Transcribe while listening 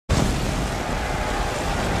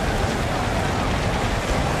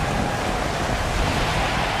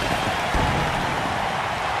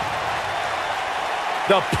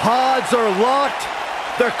The pods are locked.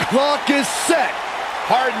 The clock is set.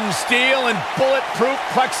 Hardened steel and bulletproof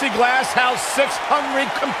plexiglass house 6 hungry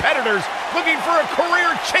competitors looking for a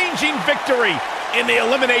career-changing victory in the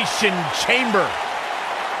Elimination Chamber.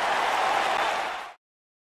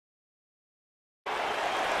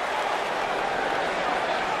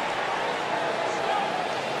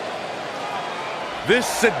 This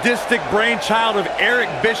sadistic brainchild of Eric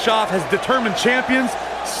Bischoff has determined champions,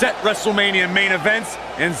 set WrestleMania main events,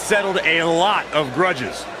 and settled a lot of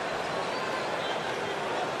grudges.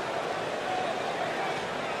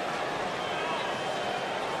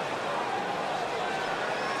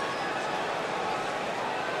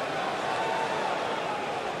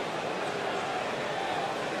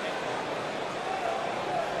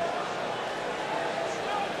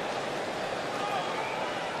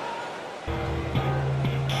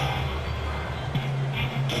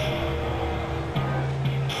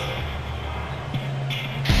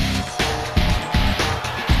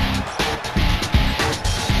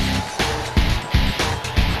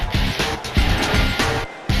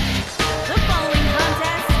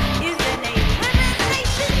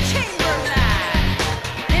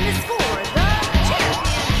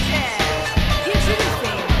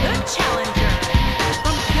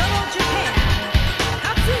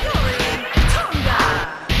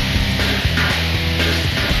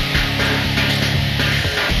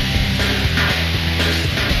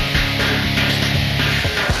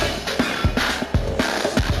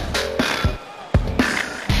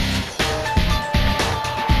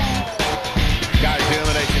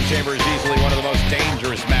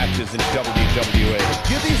 In WWE.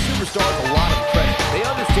 Give these superstars a lot of credit. They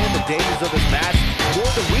understand the dangers of this match more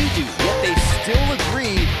than we do, yet they still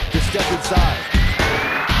agree to step inside.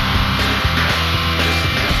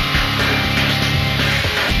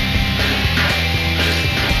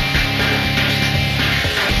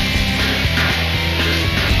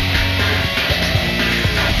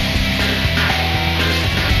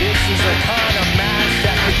 This is the kind of match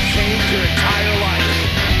that could change your entire life.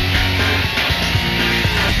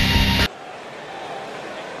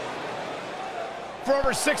 For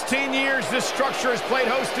over 16 years, this structure has played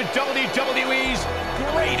host to WWE's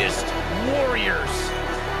greatest warriors.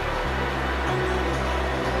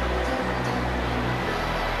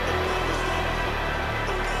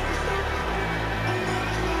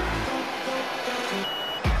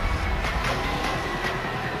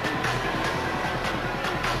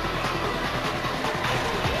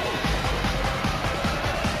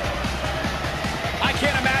 I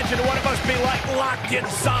can't imagine what it must be like locked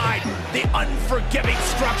inside the unforgiving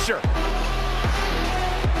structure.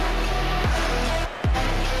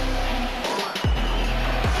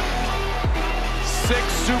 Six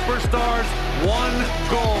superstars, one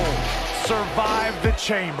goal: survive the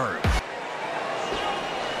chamber.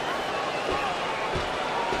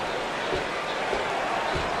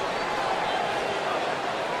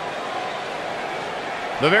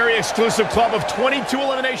 The very exclusive club of 22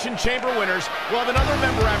 Elimination Chamber winners will have another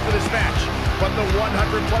member after this match. But the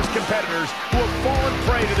 100-plus competitors who have fallen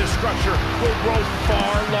prey to this structure will grow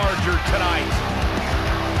far larger tonight.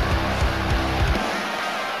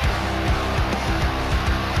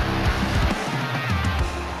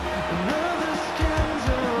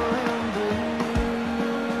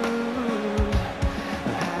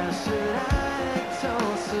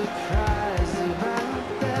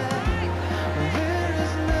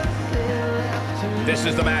 This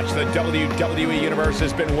is the match the WWE Universe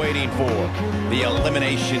has been waiting for, the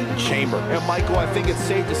Elimination Chamber. And Michael, I think it's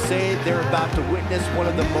safe to say they're about to witness one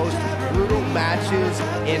of the most brutal matches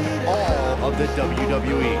in all of the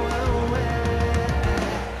WWE.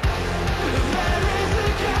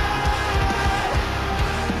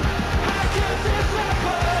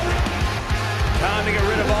 Time to get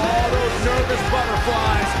rid of all those nervous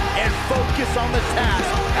butterflies and focus on the task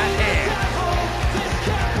at hand.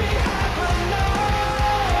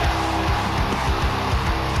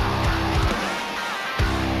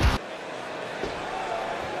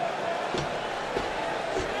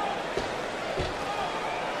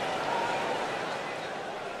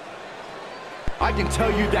 I can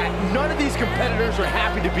tell you that none of these competitors are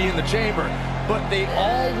happy to be in the chamber, but they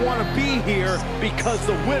all want to be here because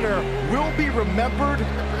the winner will be remembered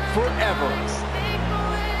forever.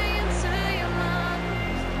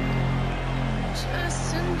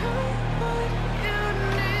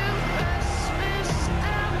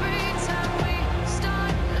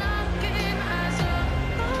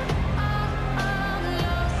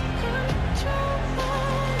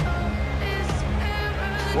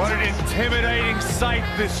 What an intimidating sight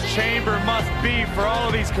this chamber must be for all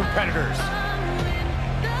of these competitors.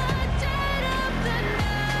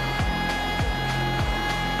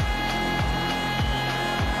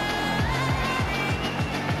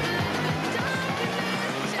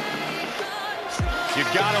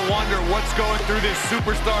 Gotta wonder what's going through this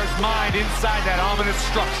superstar's mind inside that ominous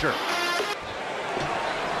structure.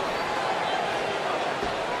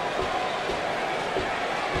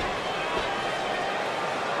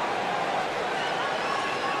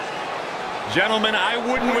 Gentlemen, I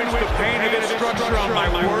wouldn't wish the pain of this structure on my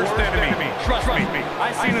worst enemy. Trust me,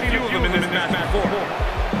 I've seen a few of them in this match before.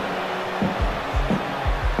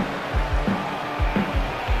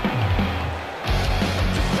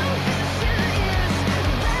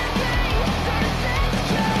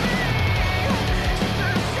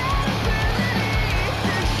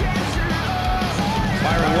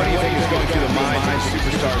 Byron, what do you think is going through the minds of the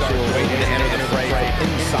superstars who are waiting to enter the fray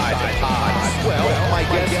inside the pods? Well, my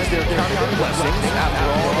guess is they're counting their blessings. After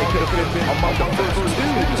all, they could have been among the first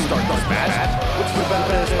two to start this match, which would have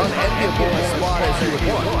been as unenviable a slot as you would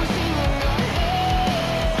want.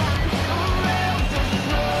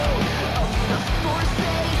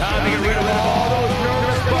 Time to get rid of all those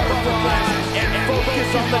nervous butterflies and focus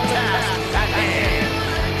on the task at hand.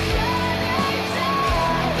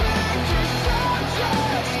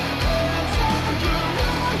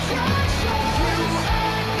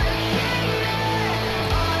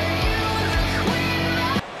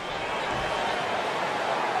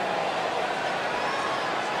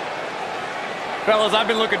 Fellas, I've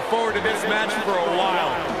been looking forward to this match for a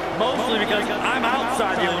while. Mostly because I'm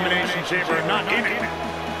outside the Elimination Chamber and not in it.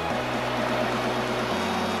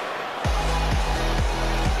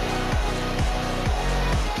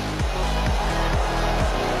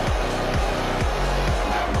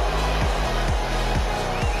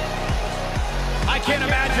 I can't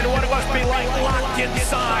imagine what it must be like locked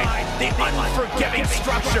inside the unforgiving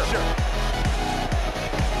structure.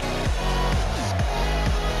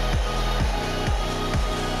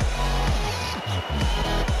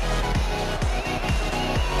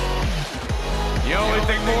 The only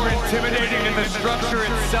thing more intimidating than the structure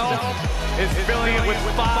itself is filling it with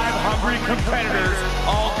 5 hungry competitors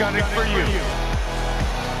all gunning for you.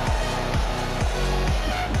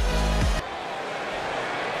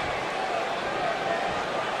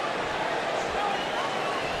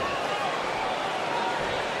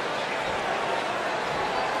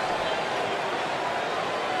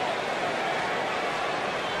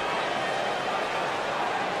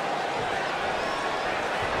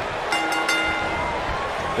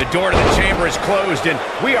 The door to the chamber is closed, and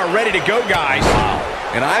we are ready to go, guys.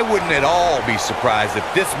 And I wouldn't at all be surprised if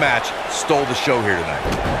this match stole the show here tonight.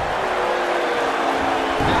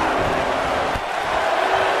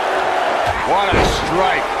 What a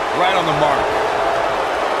strike, right on the mark.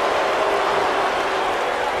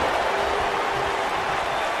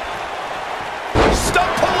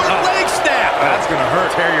 Stump puller leg snap. That's gonna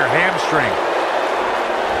hurt. Tear your hamstring.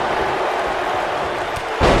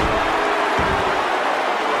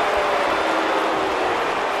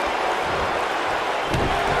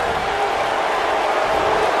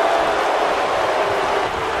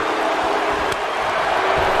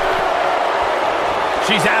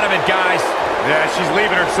 She's out of it, guys. Yeah, she's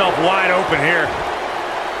leaving herself wide open here.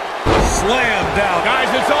 Slammed down.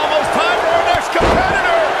 Guys, it's almost time for our next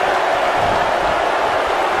competitor.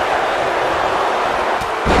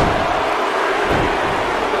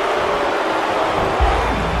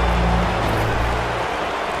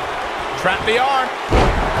 Trap the arm.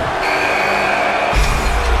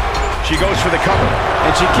 She goes for the cover,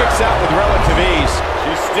 and she kicks out with relative ease.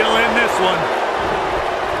 She's still in this one.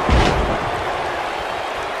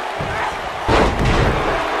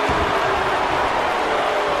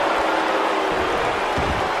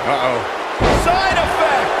 Uh-oh. Side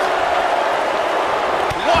effect!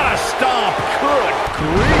 What a stomp! Good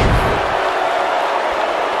grief!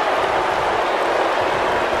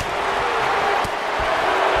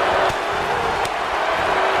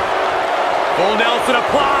 Full Nelson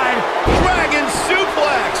applied. Dragon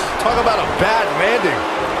suplex! Talk about a bad landing.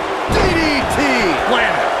 DDT!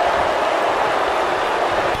 Planet.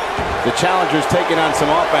 The challenger's taking on some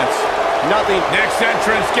offense. Nothing. Next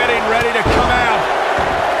entrance getting ready to come out.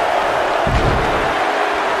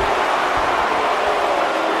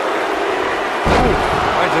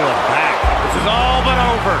 Right to the back. This is all but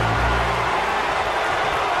over.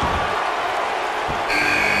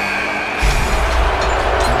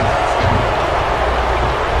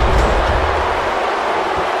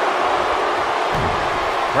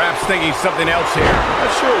 Perhaps thinking something else here.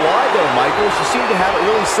 Not sure why, though, Michael. She seemed to have it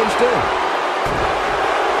really cinched in.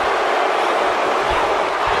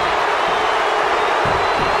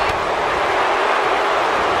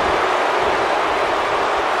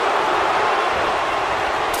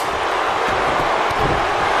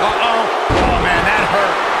 Uh-oh. Oh, man, that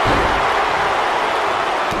hurt.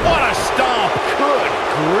 What a stomp. Good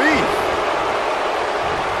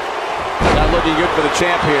looking good for the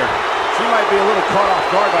champ here. She might be a little caught off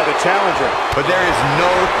guard by the challenger. But there is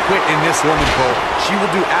no quit in this woman, Cole. She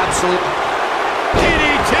will do absolute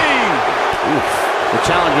DDT! Oof. The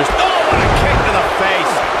challenger's... Oh, what a kick to the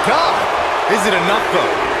face! God! Is it enough,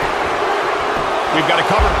 though? We've got it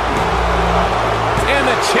covered. And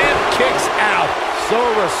the champ kicks out. So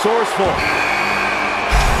resourceful.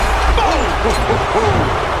 Boom!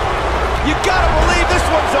 You gotta believe this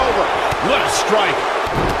one's over. What a strike.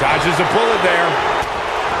 Dodges a bullet there.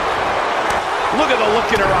 Look at the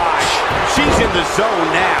look in her eye. She's in the zone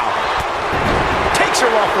now. Takes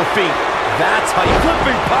her off her feet. That's how you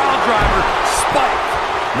flipping pile driver spike.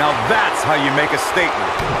 Now that's how you make a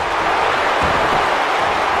statement.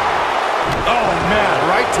 Oh, man,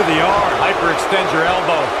 right to the arm. Hyperextend your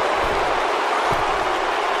elbow.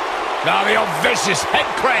 Now the old vicious head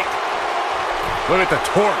crank. Look at the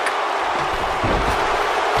torque.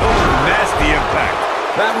 Oh, nasty impact.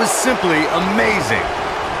 That was simply amazing.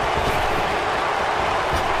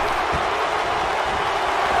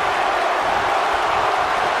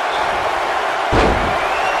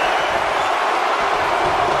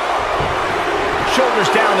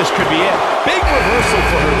 Shoulders down, this could be it. Big reversal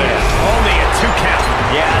for her there. Only a 2 count.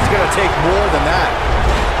 Yeah, it's going to take more than that.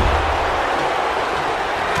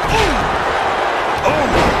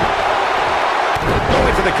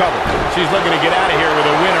 Going for the cover. She's looking to get out of here with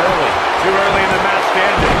a win early. Too early in the match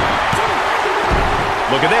standing.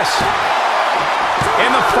 Look at this.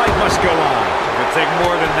 And the fight must go on. It'll take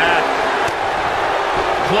more than that.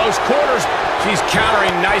 Close quarters. She's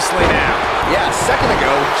countering nicely now. Yeah, a second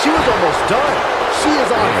ago, she was almost done. She is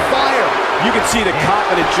on fire. You can see the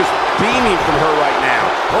confidence just beaming from her right now.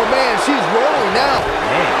 Oh, man, she's rolling now.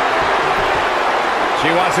 Man. She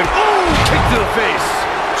wants an Kick to the face.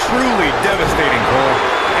 Truly devastating, Cole.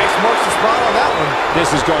 X marks the spot on that one. This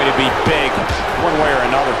is going to be big, one way or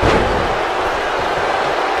another.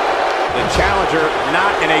 The challenger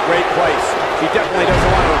not in a great place. She definitely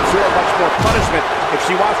doesn't want to absorb much more punishment if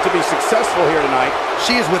she wants to be successful here tonight.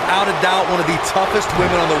 She is without a doubt one of the toughest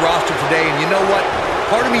women on the roster today, and you know what?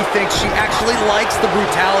 Part of me thinks she actually likes the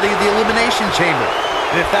brutality of the Elimination Chamber.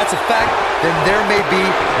 And if that's a fact, then there may be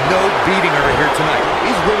no beating her here tonight.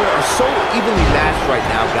 These women are so evenly matched right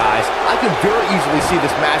now, guys. I can very easily see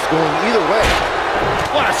this match going either way.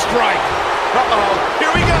 What a strike. Uh-oh.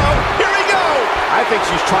 Here we go. Here we go. I think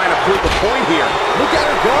she's trying to prove a point here. Look at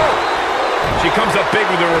her go. She comes up big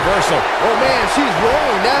with the reversal. Oh, man, she's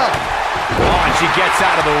rolling now. Oh, and she gets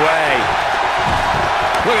out of the way.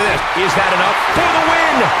 Look at this. Is that enough for the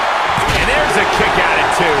win? And there's a kick at it,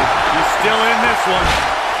 too. She's still in this one.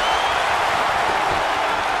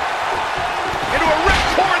 Into a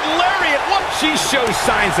ripcord lariat. What? She shows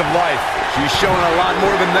signs of life. She's showing a lot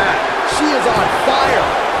more than that. She is on fire.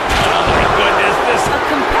 Oh, my goodness.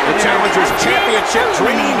 The challenger's championship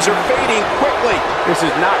dreams are fading quickly. This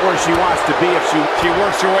is not where she wants to be if she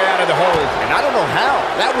works her way out of the hold. And I don't know how.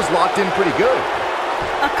 That was locked in pretty good.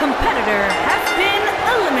 A competitor has been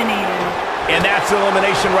eliminated. And that's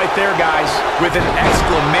elimination right there, guys. With an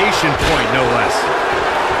exclamation point, no less.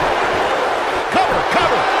 Cover,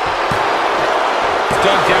 cover.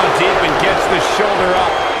 Dug down deep and gets the shoulder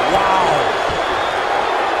up. Wow.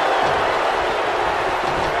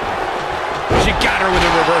 She got her with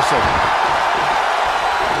a reversal.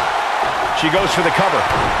 She goes for the cover.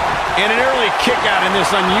 And an early kick out in this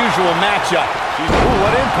unusual matchup. Ooh,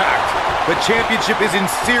 what impact. The championship is in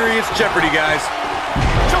serious jeopardy, guys.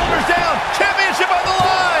 Shoulders down. Championship on the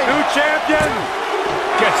line. New champion.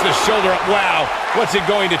 Gets the shoulder up. Wow. What's it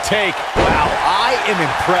going to take? Wow, I am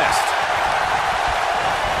impressed.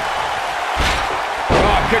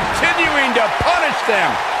 Oh, continuing to punish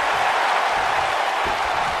them.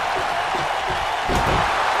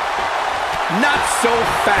 Not so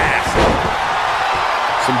fast.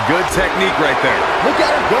 Some good technique right there. Look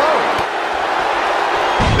at her go.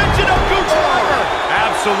 Michinoku driver.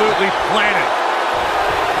 Absolutely planted.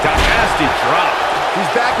 Got a nasty drop.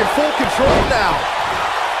 He's back in full control now.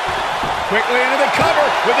 Quickly into the cover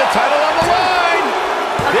with the title on the line.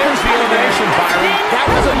 There's the elimination, Byron. That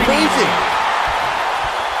was amazing.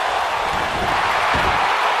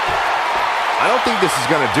 I don't think this is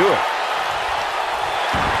going to do it.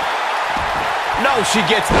 No, she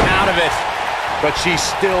gets out of it. But she's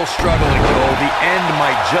still struggling, Cole. The end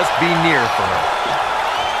might just be near for her.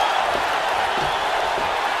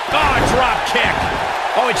 Oh, drop kick.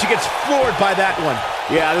 Oh, and she gets floored by that one.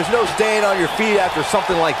 Yeah, there's no staying on your feet after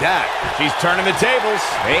something like that. She's turning the tables.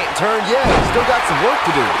 They ain't turned yet. Still got some work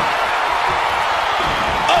to do.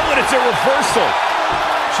 Oh, and it's a reversal.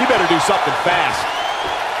 She better do something fast.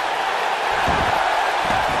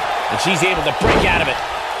 And she's able to break out of it.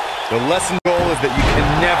 The lesson, Cole, knows that you can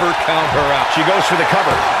never count her out. She goes for the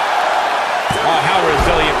cover. Oh, how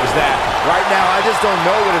resilient was that? Right now, I just don't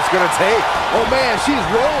know what it's going to take. Oh, man, she's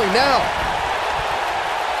rolling now.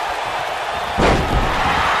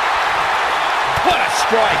 What a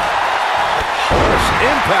strike. Harsh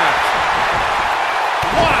impact.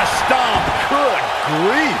 What a stomp. Good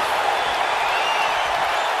grief.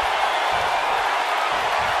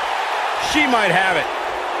 She might have it.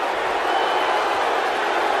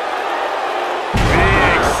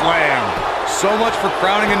 Big slam. So much for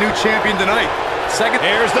crowning a new champion tonight. Second.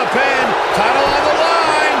 Here's the pin. Title on the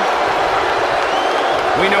line.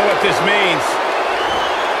 We know what this means.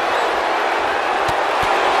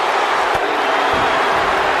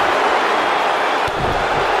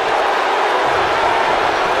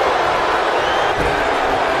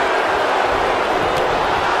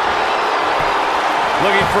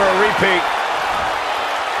 Looking for a repeat.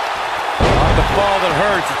 Not the fall that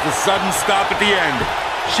hurts, it's the sudden stop at the end.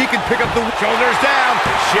 She can pick up the... Shoulders down.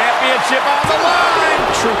 Championship on the line.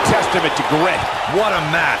 True testament to grit. What a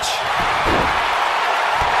match.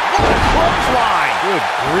 What a clothesline. Good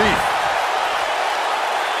grief.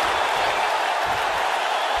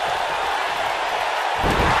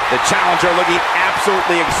 The challenger looking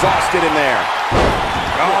absolutely exhausted in there.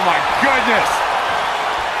 Oh my goodness.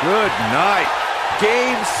 Good night.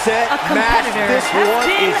 Game, set, A match. competitor This has one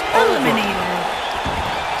been is over. eliminated.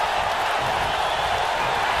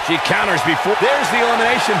 She counters before. There's the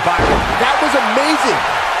elimination, Byron. That was amazing.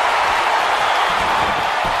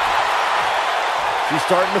 She's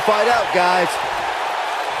starting to fight out, guys.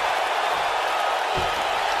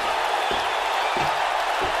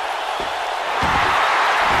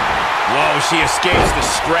 Whoa, she escapes the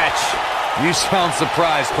stretch. You sound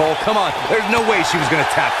surprised, Cole. Come on. There's no way she was going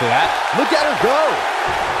to tap for that. Look at her go.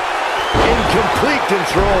 In complete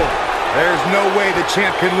control. There's no way the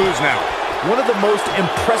champ can lose now. One of the most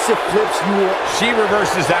impressive flips you will... She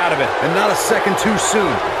reverses out of it. And not a second too soon.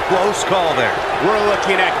 Close call there. We're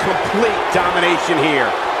looking at complete domination here.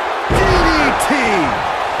 DDT!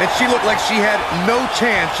 And she looked like she had no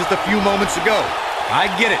chance just a few moments ago. I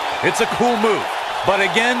get it. It's a cool move. But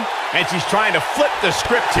again... And she's trying to flip the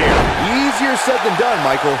script here. Easier said than done,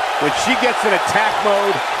 Michael. When she gets in attack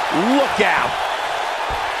mode, look out.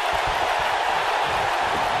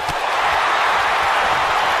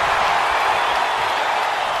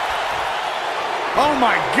 Oh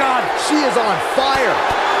my God. She is on fire.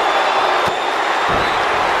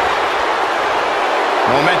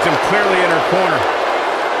 Momentum clearly in her corner.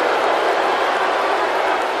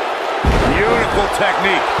 Beautiful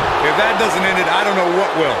technique. If that doesn't end it, I don't know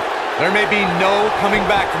what will. There may be no coming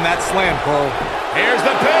back from that slam, Cole. Here's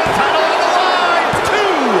the pin. Title on the line.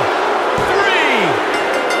 2,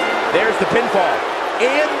 3. There's the pinfall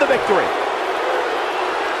and the victory.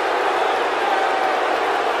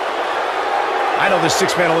 I know this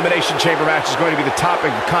six-man elimination chamber match is going to be the topic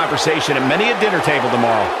of conversation at many a dinner table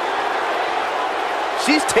tomorrow.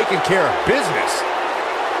 She's taking care of business.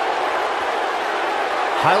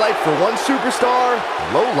 Highlight for one superstar,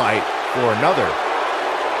 low light for another.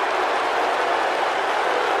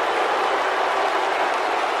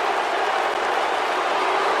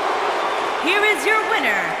 Here is your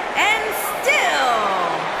winner, and still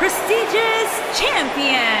prestigious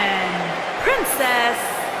champion, Princess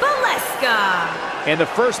Ballesca. And the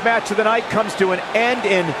first match of the night comes to an end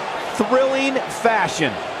in thrilling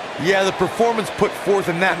fashion. Yeah, the performance put forth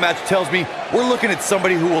in that match tells me we're looking at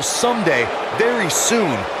somebody who will someday, very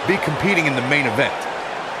soon, be competing in the main event.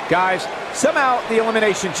 Guys, somehow the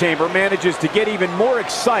Elimination Chamber manages to get even more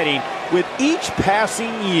exciting with each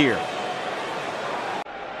passing year.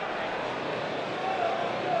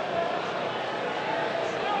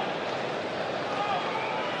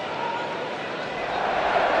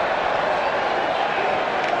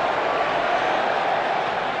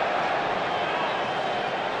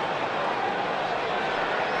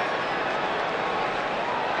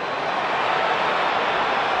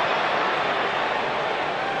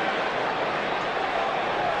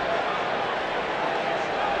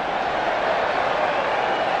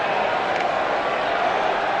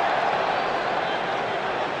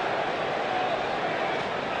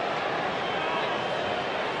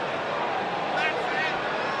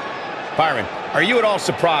 Byron, are you at all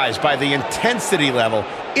surprised by the intensity level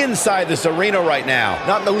inside this arena right now?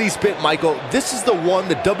 Not in the least bit, Michael. This is the one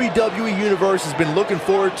the WWE Universe has been looking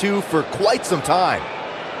forward to for quite some time.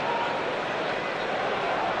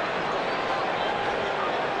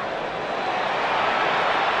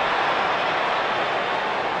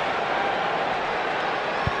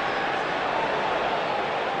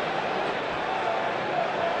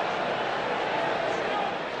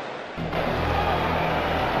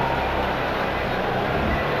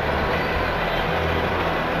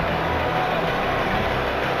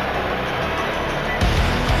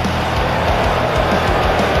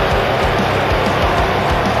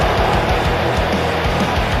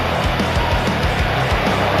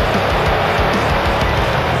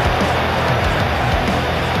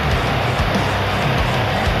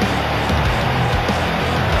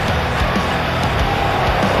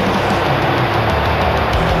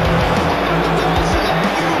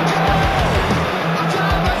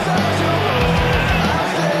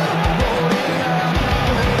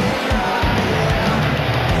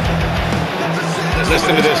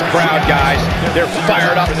 Listen to this crowd, guys. They're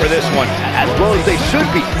fired up for this one. As well as they should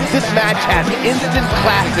be. This match has instant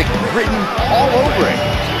classic written all over it.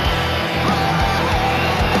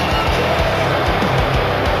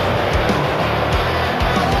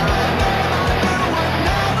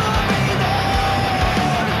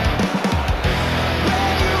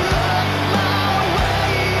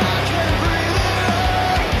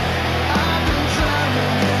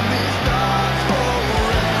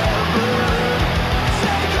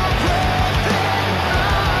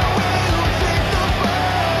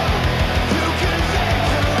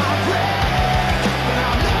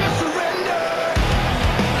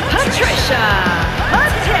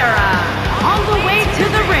 Patera all the way to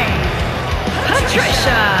the ring.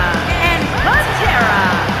 Patricia and Patera.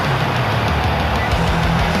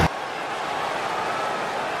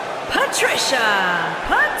 Patricia,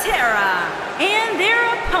 Patera, and their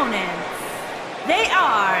opponents. They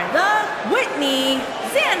are the Whitney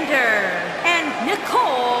Xander and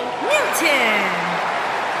Nicole Newton.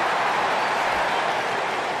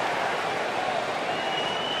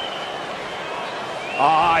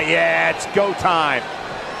 Ah, yeah, it's go time.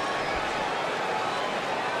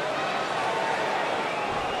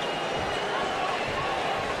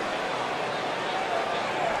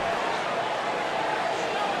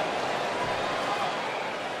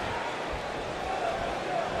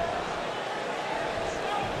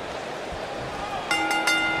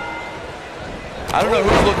 I don't know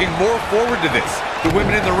who's looking more forward to this, the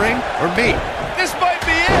women in the ring or me. This might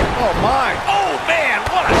be it. Oh, my. Oh, man,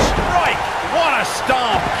 what a strike. What a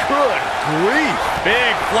stomp. Good grief.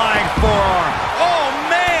 Big flying forearm. Oh,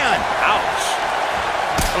 man. Ouch.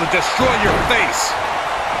 It'll destroy your face.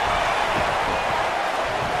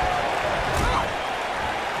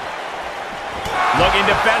 Looking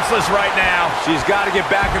defenseless right now. She's got to get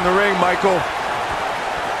back in the ring, Michael.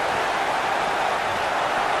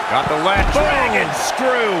 Got the leg. Dragon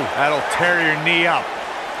screw. That'll tear your knee up.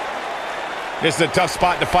 This is a tough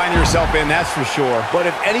spot to find yourself in, that's for sure. But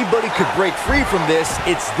if anybody could break free from this,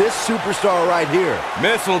 it's this superstar right here.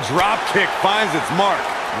 Missile drop kick finds its mark.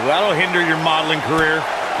 That'll hinder your modeling career.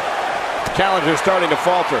 Challenger's starting to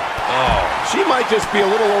falter. Oh. She might just be a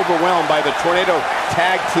little overwhelmed by the Tornado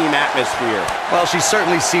tag team atmosphere. Well, she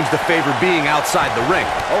certainly seems to favor being outside the ring.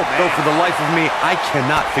 Oh, man. Though for the life of me, I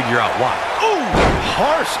cannot figure out why. Ooh,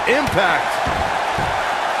 harsh impact.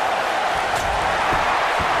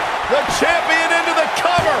 The champion into the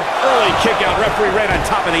cover. Early kick out, referee right on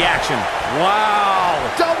top of the action. Wow.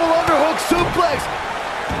 Double underhook suplex.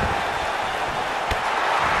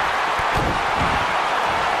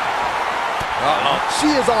 Uh-oh.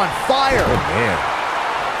 She is on fire. Oh, man.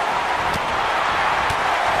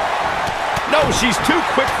 No, she's too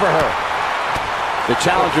quick for her. The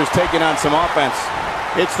Challenger's taking on some offense.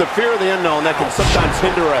 It's the fear of the unknown that can sometimes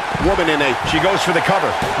hinder a woman in a... She goes for the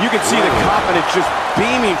cover. You can see the confidence just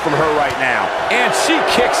beaming from her right now. And she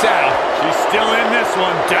kicks out. She's still in this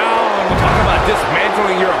one. Down. Talk about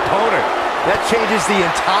dismantling your opponent. That changes the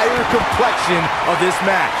entire complexion of this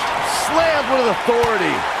match. Slammed with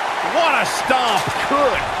authority. What a stomp.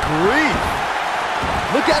 Good grief.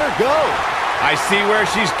 Look at her go. I see where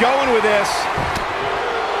she's going with this.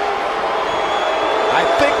 I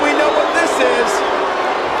think we know what this is.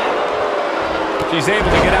 She's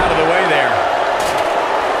able to get out of the way there.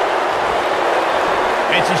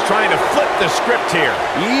 And she's trying to flip the script here.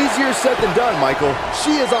 Easier said than done, Michael.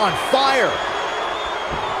 She is on fire.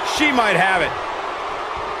 She might have it.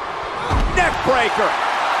 Neck breaker.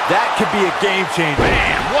 That could be a game changer.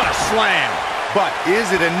 Man, what a slam. But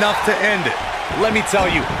is it enough to end it? Let me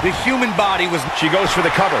tell you, the human body was... She goes for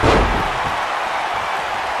the cover.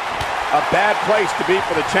 A bad place to be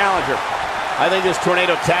for the Challenger. I think this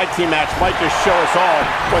Tornado tag team match might just show us all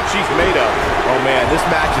what she's made of. Oh, man, this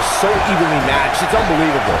match is so evenly matched. It's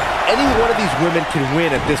unbelievable. Any one of these women can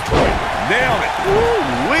win at this point. Nailed it.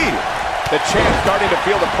 Ooh-wee. The champ's starting to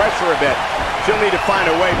feel the pressure a bit. She'll need to find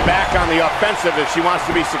a way back on the offensive if she wants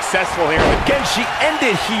to be successful here. Can she end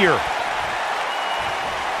it here?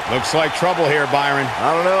 Looks like trouble here, Byron.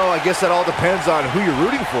 I don't know. I guess that all depends on who you're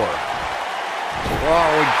rooting for.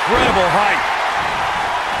 Oh, incredible height.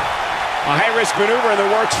 A high-risk maneuver in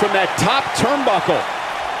the works from that top turnbuckle.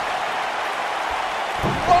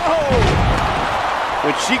 Whoa!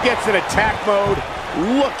 When she gets in attack mode,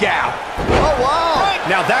 look out. Oh, wow.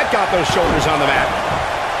 Now that got those shoulders on the mat.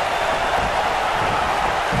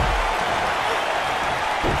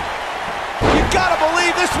 You gotta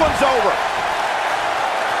believe this one's over.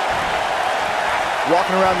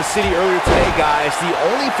 Walking around the city earlier today, guys, the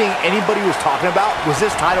only thing anybody was talking about was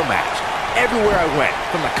this title match. Everywhere I went,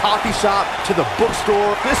 from the coffee shop to the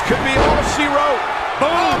bookstore. This could be all she wrote.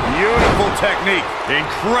 Boom! Beautiful technique.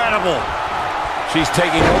 Incredible. She's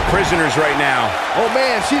taking no prisoners right now. Oh,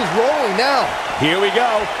 man, she's rolling now. Here we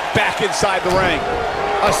go. Back inside the ring.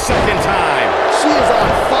 A second time. She is on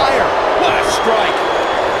fire. What a strike.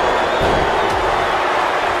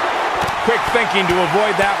 Quick thinking to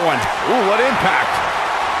avoid that one. Ooh, what impact.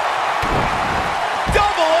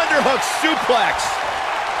 Double underhook suplex.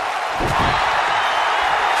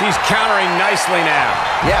 She's countering nicely now.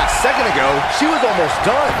 Yeah, a second ago, she was almost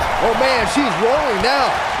done. Oh, man, she's rolling now.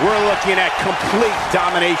 We're looking at complete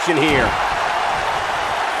domination here.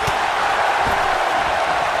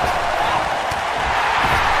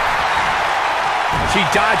 She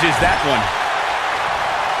dodges that one.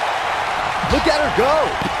 Look at her go.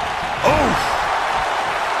 Oof.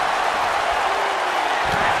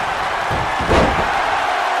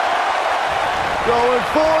 Going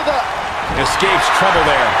for the... Escapes trouble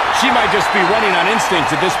there. She might just be running on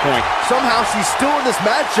instinct at this point. Somehow she's still in this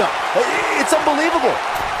matchup. It's unbelievable.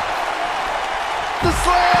 The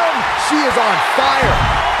slam. She is on fire.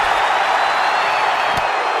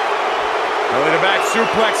 Belly to back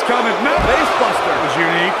suplex coming. No, Facebuster. was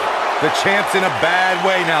unique. The champ's in a bad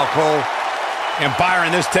way now, Cole. And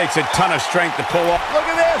Byron, this takes a ton of strength to pull off. Look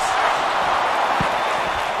at this.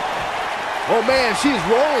 Oh, man, she's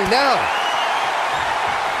rolling now.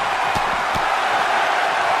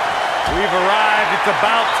 We've arrived. It's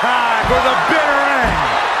about time for the bitter end.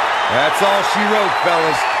 That's all she wrote,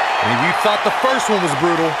 fellas. And if you thought the first one was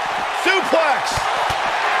brutal, Suplex!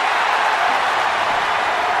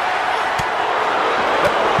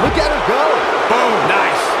 Look at her go. boom,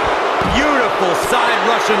 nice. Beautiful side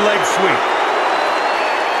Russian leg sweep.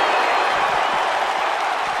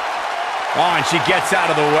 Oh, and she gets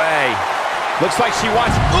out of the way. Looks like she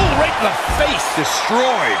wants... Ooh, right in the face.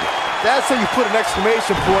 Destroyed. That's how you put an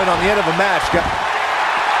exclamation point on the end of a match. What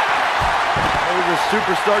is this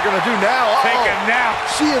superstar gonna do now? Take a nap.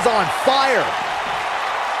 She is on fire.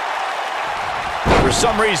 For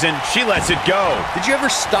some reason, she lets it go. Did you ever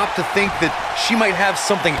stop to think that she might have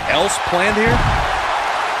something else planned here?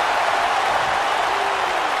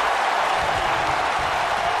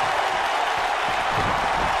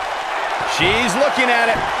 She's looking at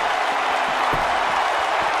it.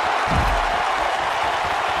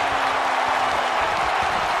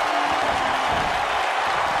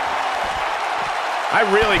 I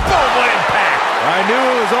really... Boom, what impact! I knew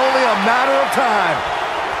it was only a matter of time.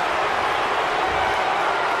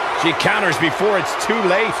 She counters before it's too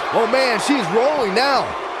late. Oh, man, she's rolling now.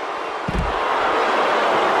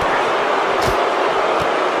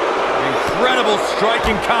 Incredible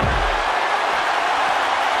striking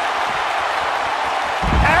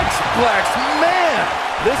X-Plex, man,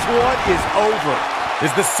 this one is over.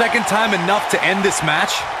 Is the second time enough to end this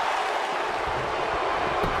match?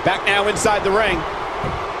 Back now inside the ring.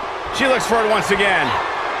 She looks for it once again.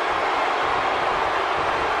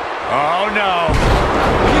 Oh, no.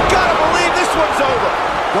 You gotta believe this one's over.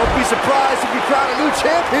 Don't be surprised if you crown a new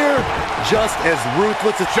champ here. Just as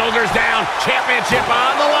ruthless as... Shoulders down. Championship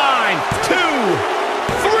on the line. 2,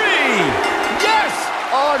 3. Yes!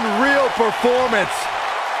 Unreal performance.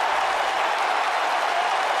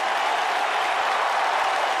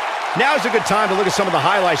 Now's a good time to look at some of the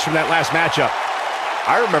highlights from that last matchup.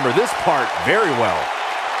 I remember this part very well.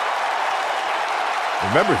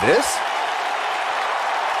 Remember this?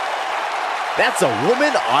 That's a woman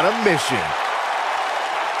on a mission.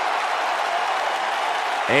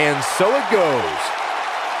 And so it goes.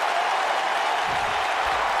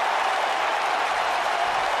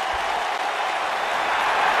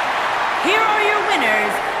 Here are your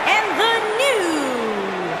winners and the new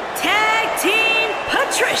Tag Team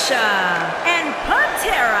Patricia and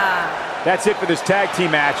Pantera. That's it for this tag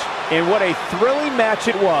team match, and what a thrilling match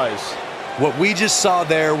it was. What we just saw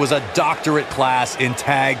there was a doctorate class in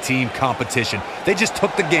tag team competition. They just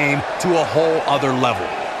took the game to a whole other level.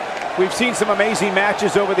 We've seen some amazing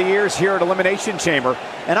matches over the years here at Elimination Chamber,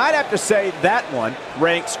 and I'd have to say that one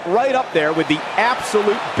ranks right up there with the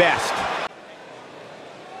absolute best.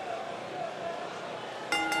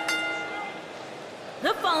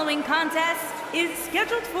 The following contest is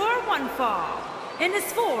scheduled for one fall and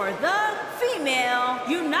is for the Female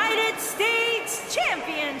United States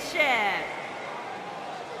Championship.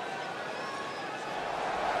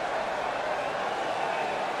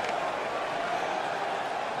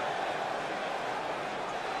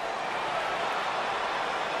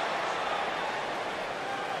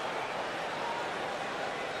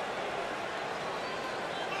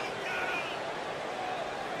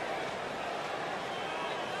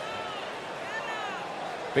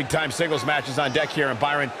 Big-time singles matches on deck here. And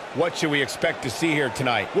Byron, what should we expect to see here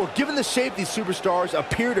tonight? Well, given the shape these superstars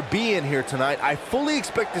appear to be in here tonight, I fully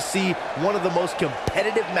expect to see one of the most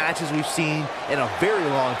competitive matches we've seen in a very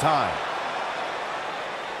long time.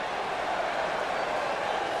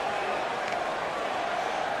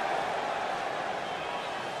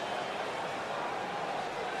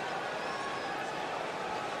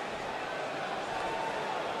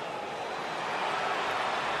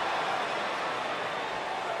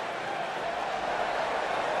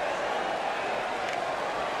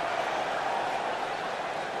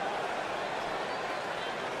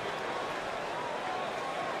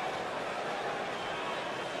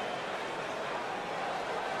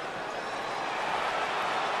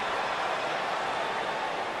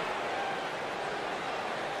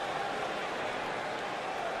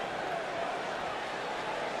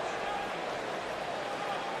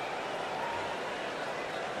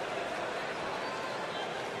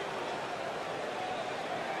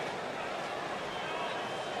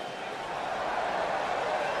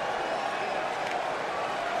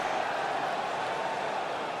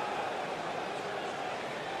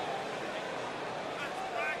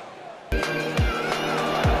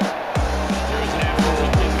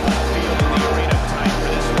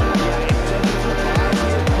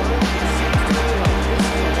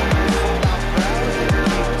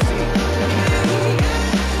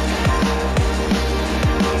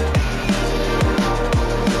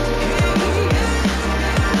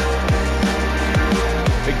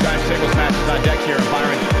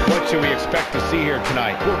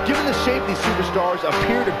 Well, given the shape these superstars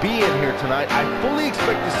appear to be in here tonight, I fully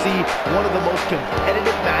expect to see one of the most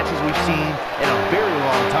competitive matches we've seen in a very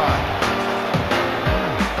long time.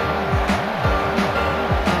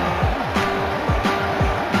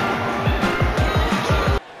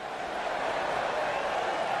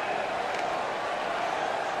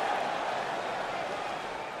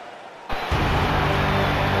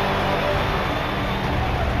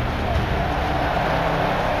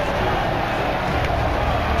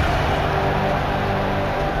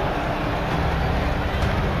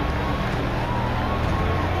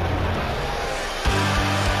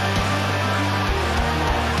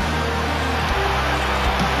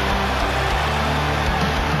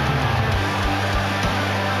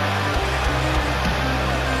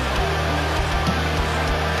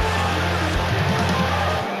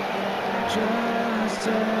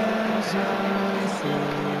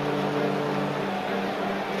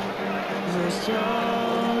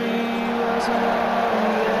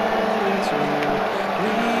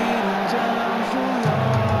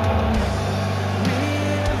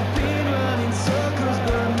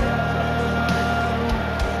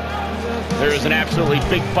 There is an absolutely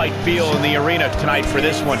big fight feel in the arena tonight for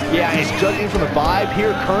this one. Yeah, and judging from the vibe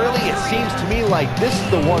here currently, it seems to me like this is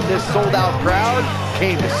the one this sold-out crowd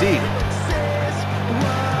came to see.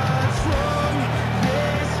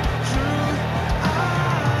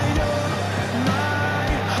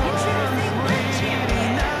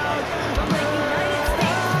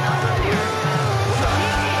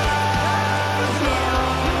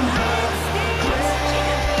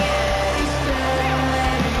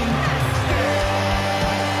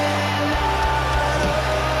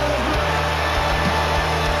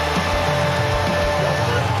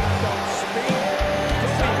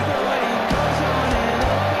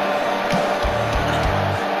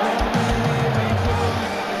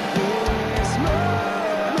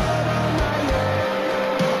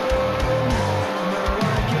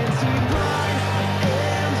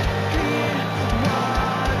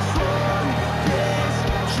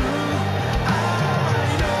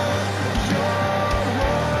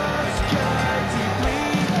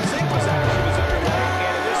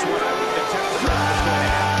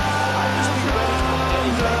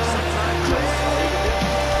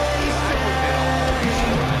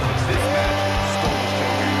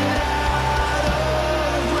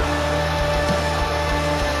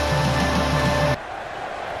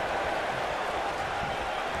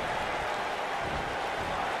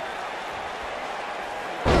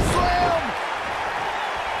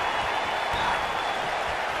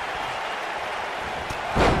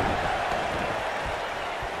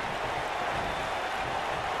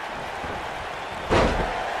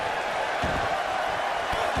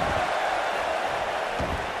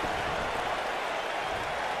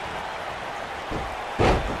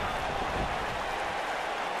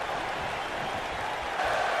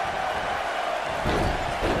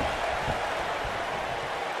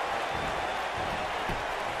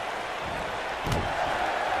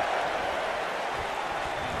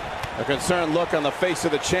 A concerned look on the face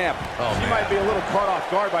of the champ. She might be a little caught off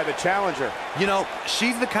guard by the challenger. You know,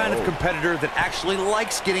 she's the kind of competitor that actually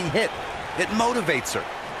likes getting hit. It motivates her.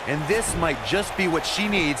 And this might just be what she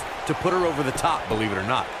needs to put her over the top, believe it or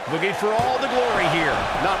not. Looking for all the glory here.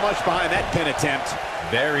 Not much behind that pin attempt.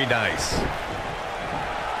 Very nice.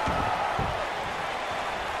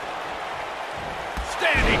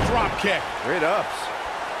 Standing drop kick. Great ups.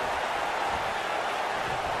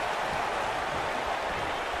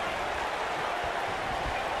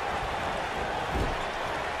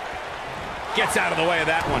 Gets out of the way of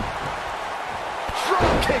that one. Drop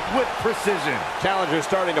kick with precision. Challenger's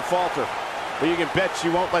starting to falter, but you can bet she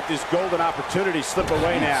won't let this golden opportunity slip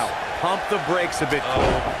away now. Pump the brakes a bit, Cole.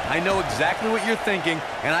 I know exactly what you're thinking,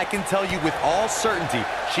 and I can tell you with all certainty,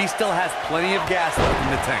 she still has plenty of gas left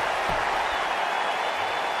in the tank.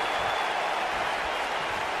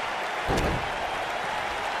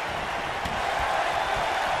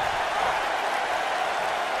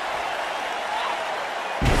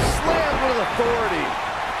 Authority.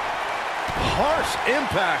 Harsh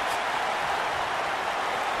impact.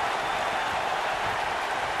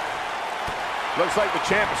 Looks like the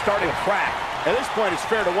champ is starting to crack. At this point, it's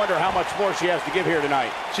fair to wonder how much more she has to give here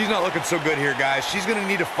tonight. She's not looking so good here, guys. She's going to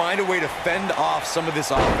need to find a way to fend off some of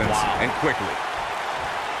this offense, and quickly.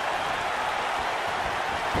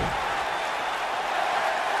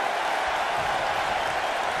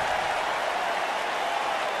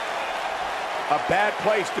 A bad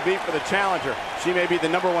place to be for the challenger. She may be the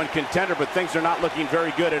 #1 contender, but things are not looking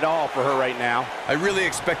very good at all for her right now. I really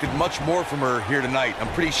expected much more from her here tonight. I'm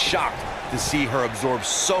pretty shocked to see her absorb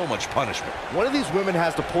so much punishment. One of these women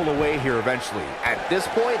has to pull away here eventually. At this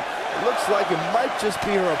point, it looks like it might just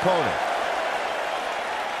be her opponent.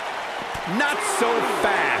 Not so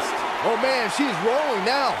fast. Oh man, she's rolling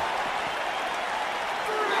now.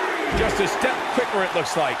 Just a step quicker, it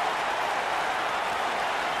looks like.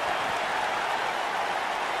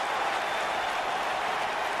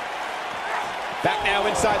 Back now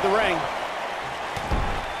inside the ring.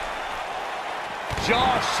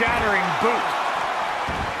 Jaw-shattering boot.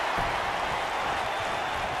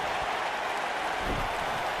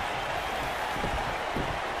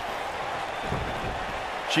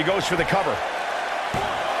 She goes for the cover.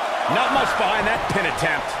 Not much behind that pin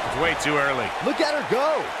attempt. It's way too early. Look at her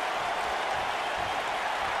go.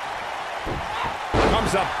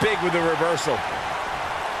 Comes up big with the reversal.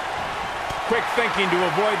 Quick thinking to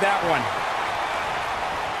avoid that one.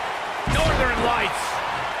 Northern Lights.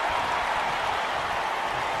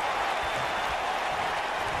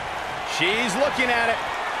 She's looking at it.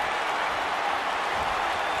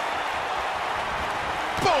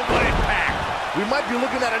 Boom, what impact. We might be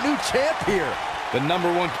looking at a new champ here. The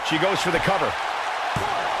 #1. She goes for the cover.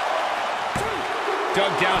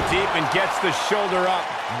 Dug down deep and gets the shoulder up.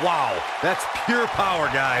 Wow, that's pure power,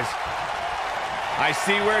 guys. I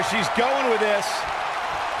see where she's going with this.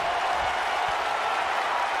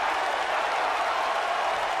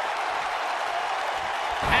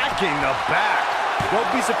 Hacking the back.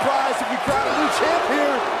 Don't be surprised if we crown a new champ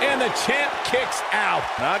here. And the champ kicks out.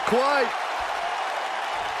 Not quite.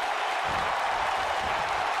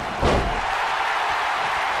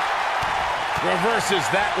 Reverses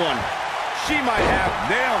that one. She might have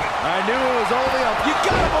nailed it. I knew it was only a... You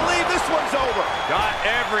gotta believe this one's over. Got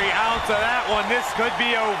every ounce of that one. This could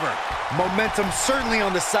be over. Momentum certainly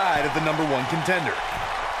on the side of the #1 contender.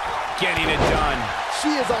 Getting it done.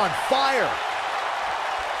 She is on fire.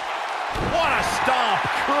 What a stomp.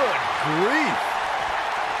 Good grief.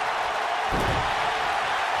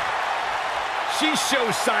 She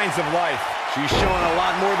shows signs of life. She's showing a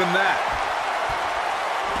lot more than that.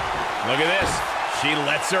 Look at this. She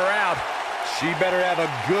lets her out. She better have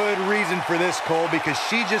a good reason for this, Cole, because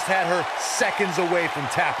she just had her seconds away from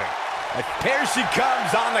tapping. Here she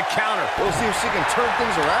comes on the counter. We'll see if she can turn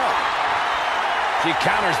things around. She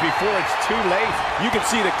counters before it's too late. You can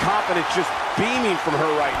see the confidence just beaming from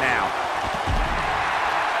her right now.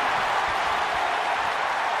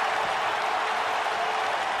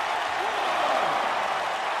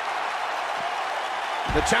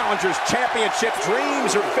 The challenger's championship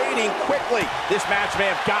dreams are fading quickly. This match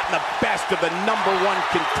may have gotten the best of the #1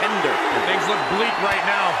 contender. Things look bleak right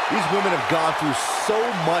now. These women have gone through so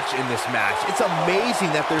much in this match. It's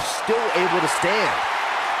amazing that they're still able to stand.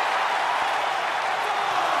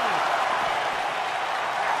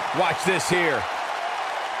 Watch this here.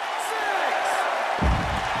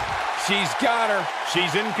 She's got her.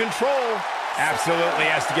 She's in control. Absolutely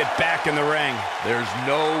has to get back in the ring. There's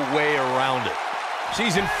no way around it.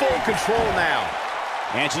 She's in full control now.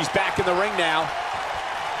 And she's back in the ring now.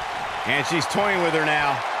 And she's toying with her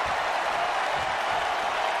now.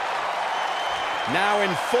 Now in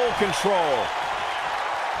full control.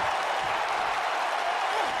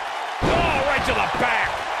 Oh, right to the back.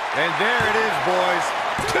 And there it is, boys.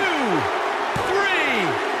 2, 3.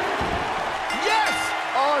 Yes!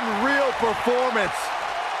 Unreal performance.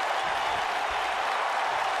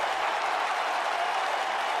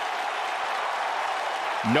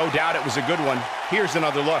 No doubt it was a good one. Here's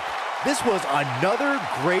another look. This was another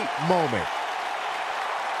great moment.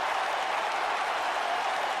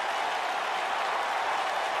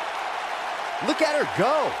 Look at her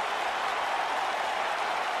go.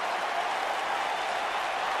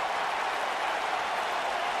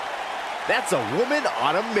 That's a woman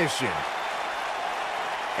on a mission.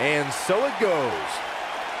 And so it goes.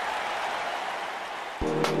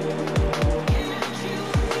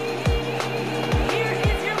 Here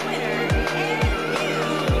is your winner and new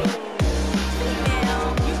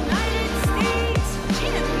Female United States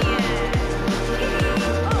Champion,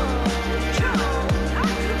 Haku.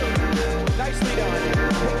 Nicely done.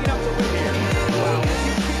 Picking up the win here. Wow, if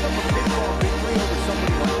you pick up a pinfall victory over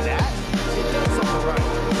somebody like that, it does something right.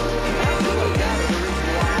 Matches like that are the reason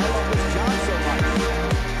why I love this job so much.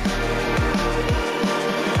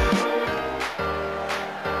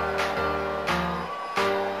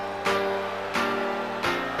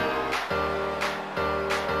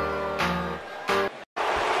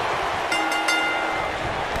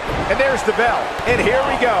 And there's the bell. And here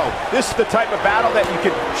we go. This is the type of battle that you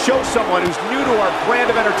can show someone who's new to our brand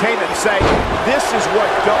of entertainment and say, this is what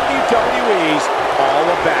WWE's all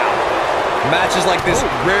about. Matches like this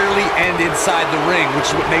rarely end inside the ring, which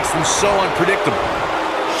is what makes them so unpredictable.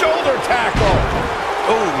 Shoulder tackle.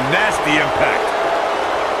 Oh, nasty impact.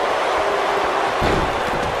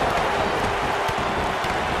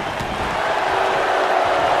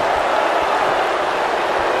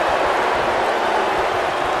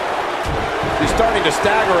 She's starting to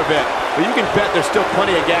stagger a bit, but you can bet there's still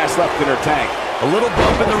plenty of gas left in her tank. A little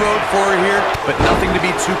bump in the road for her here, but nothing to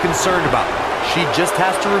be too concerned about. She just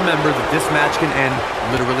has to remember that this match can end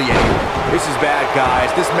literally anywhere. This is bad,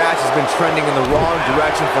 guys. This match has been trending in the wrong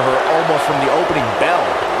direction for her almost from the opening bell.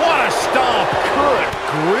 What a stomp. Good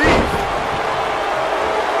grief.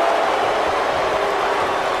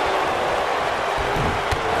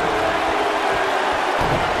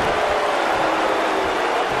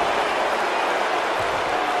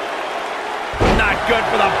 Not good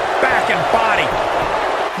for the back and body.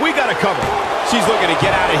 We got to cover. She's looking to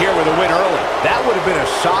get out of here with a win early. That would have been a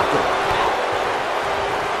shocker.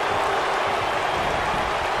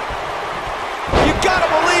 You gotta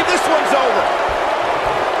believe this one's over.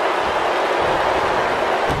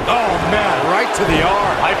 Oh, man, right to the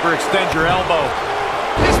arm. Hyperextend your elbow.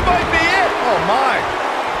 This might be it. Oh, my.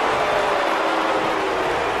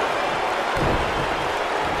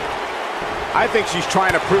 I think she's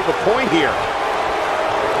trying to prove a point here.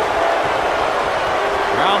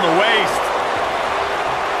 Around the waist.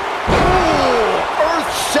 Ooh,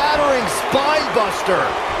 earth-shattering spine buster.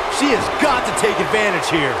 She has got to take advantage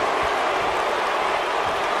here.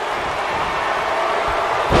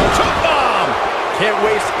 Choke bomb. Can't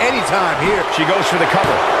waste any time here. She goes for the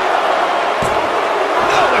cover.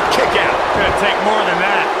 Oh, a kick out. Gonna take more than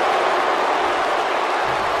that.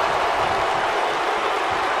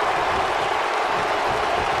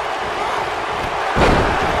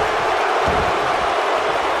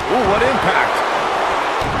 Ooh, what impact.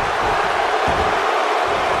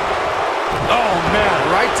 Oh, man,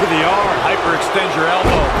 right to the arm. Hyperextend your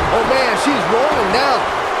elbow. Oh, man, she's rolling now.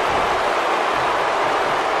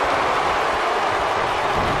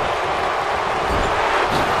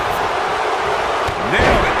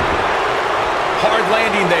 Nailed it. Hard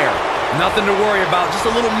landing there. Nothing to worry about, just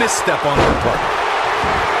a little misstep on her part.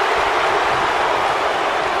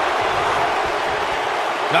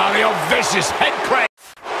 Now the old vicious head crank.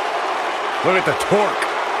 Look at the torque.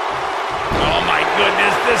 Oh, my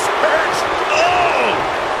goodness, this hurts. Oh!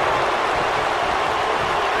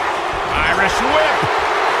 Irish whip.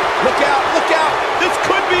 Look out, look out. This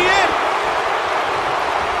could be it.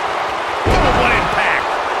 Oh, what impact.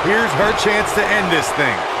 Here's her chance to end this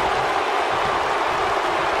thing.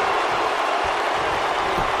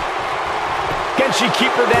 Can she keep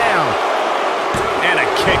her down? And a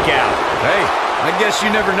kick out. Hey, I guess you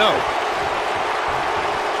never know.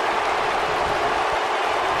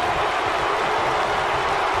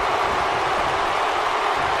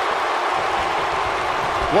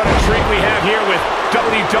 What a treat we have here with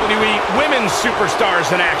WWE Women's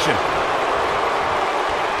Superstars in action.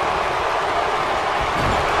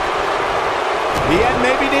 The end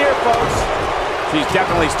may be near, folks. She's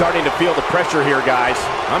definitely starting to feel the pressure here, guys.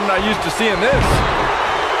 I'm not used to seeing this.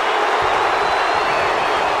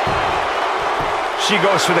 She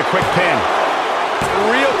goes for the quick pin.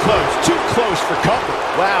 Real close, too close for comfort.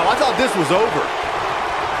 Wow, I thought this was over.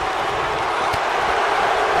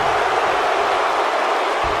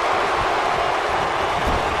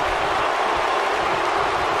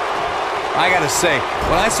 I gotta say,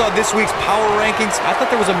 when I saw this week's power rankings, I thought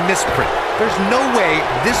there was a misprint. There's no way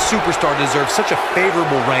this superstar deserves such a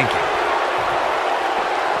favorable ranking.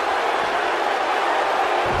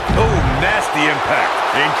 Oh, nasty impact.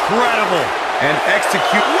 Incredible. And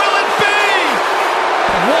execute. Will it be?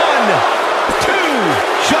 1, 2,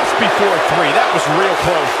 just before 3. That was real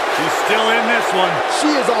close. She's still in this one.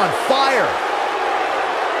 She is on fire.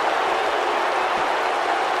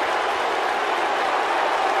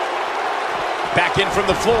 Back in from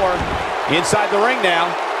the floor. Inside the ring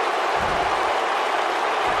now.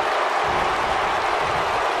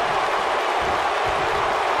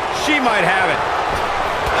 She might have it.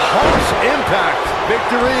 Harsh impact.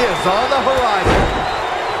 Victory is on the horizon.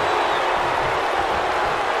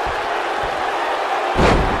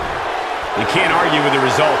 You can't argue with the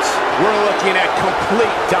results. We're looking at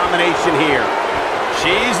complete domination here.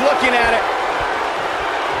 She's looking at it.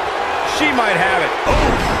 She might have it.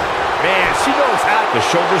 Oh! Man, she knows how. The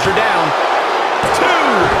shoulders are down. 2.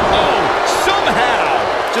 Oh, somehow.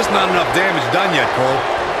 Just not enough damage done yet, Cole.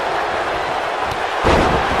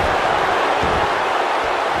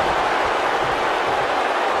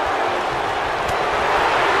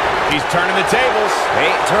 He's turning the tables.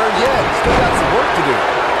 Ain't turned yet. Still got some work to do.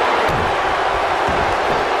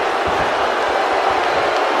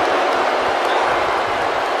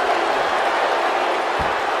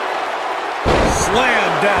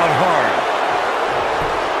 Slam down hard.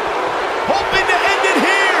 Hoping to end it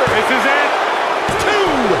here. This is it. 2.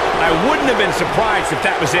 I wouldn't have been surprised if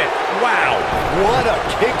that was it. Wow. What a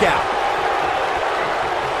kick out.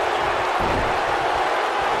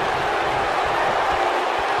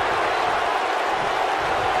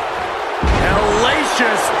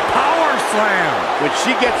 Hellacious power slam. When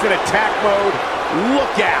she gets in attack mode,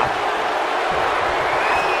 look out.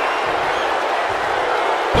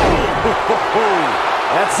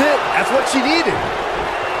 That's it. That's what she needed.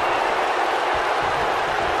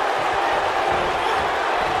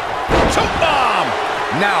 Choke bomb.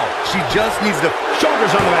 Now, she just needs to...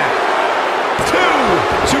 Shoulders on the mat.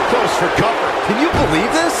 2. Too close for comfort. Can you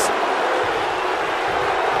believe this?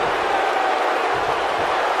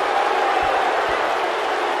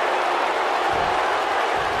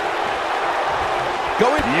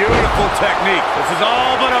 Going. Beautiful technique. This is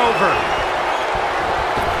all but over.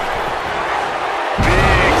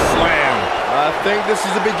 Big slam. I think this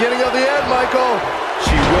is the beginning of the end, Michael.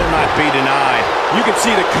 She will not be denied. You can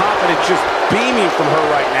see the confidence just beaming from her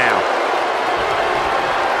right now.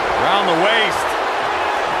 Around the waist.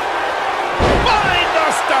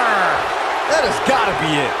 Mindbuster! That has got to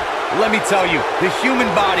be it. Let me tell you, the human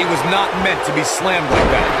body was not meant to be slammed like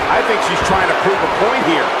that. I think she's trying to prove a point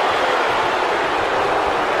here.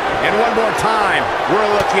 And one more time, we're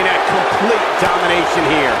looking at complete domination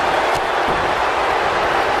here.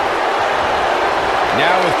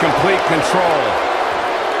 Now with complete control.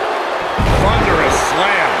 Thunderous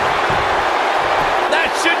slam.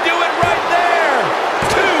 That should do it right there.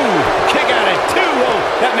 2. Kick out at 2. Oh,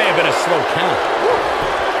 that may have been a slow count. Woo.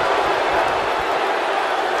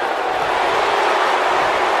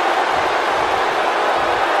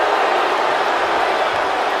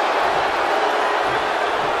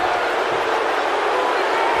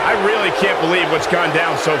 I really can't believe what's gone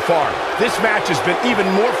down so far. This match has been even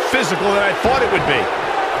more physical than I thought it would be.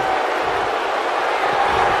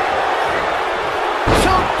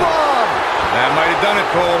 Choke bomb! That might have done it,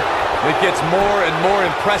 Cole. It gets more and more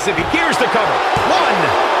impressive. Here's the cover. 1,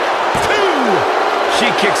 2.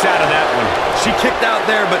 She kicks out of that one. She kicked out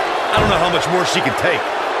there, but I don't know how much more she can take.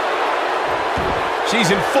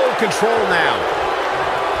 She's in full control now.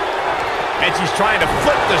 And she's trying to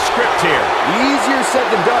flip the script here. Easier said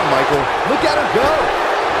than done, Michael. Look at her go.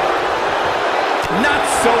 Not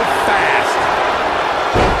so fast.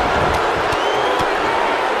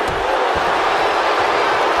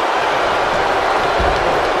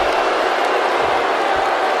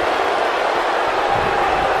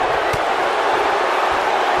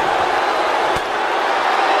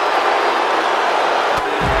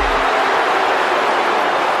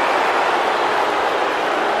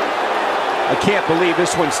 I can't believe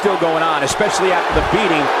this one's still going on, especially after the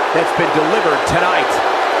beating that's been delivered tonight.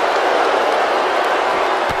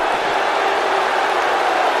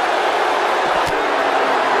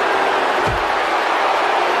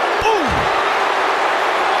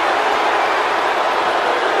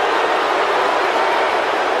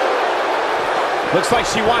 Looks like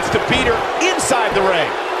she wants to beat her inside the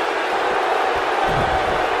ring.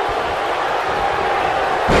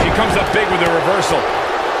 She comes up big with a reversal.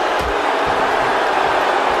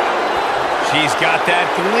 She's got that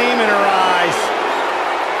gleam in her eyes.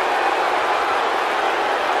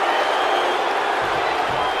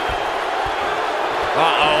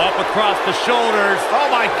 Uh-oh, up across the shoulders.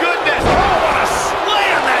 Oh, my goodness. Oh, what a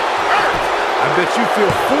slam that hurt. I bet you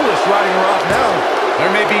feel foolish riding her off now.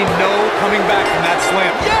 There may be no coming back from that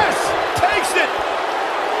slam. Yes, takes it.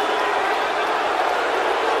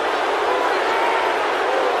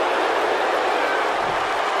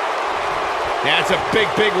 That's a big,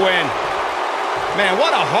 big win. Man,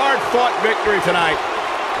 what a hard-fought victory tonight.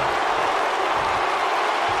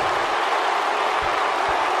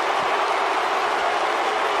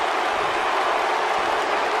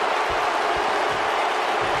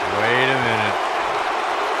 Wait a minute.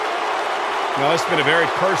 No, it's been a very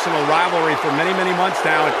personal rivalry for many, many months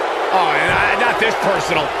now. And not this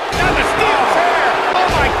personal. Not the steel chair. Oh,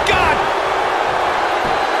 my God.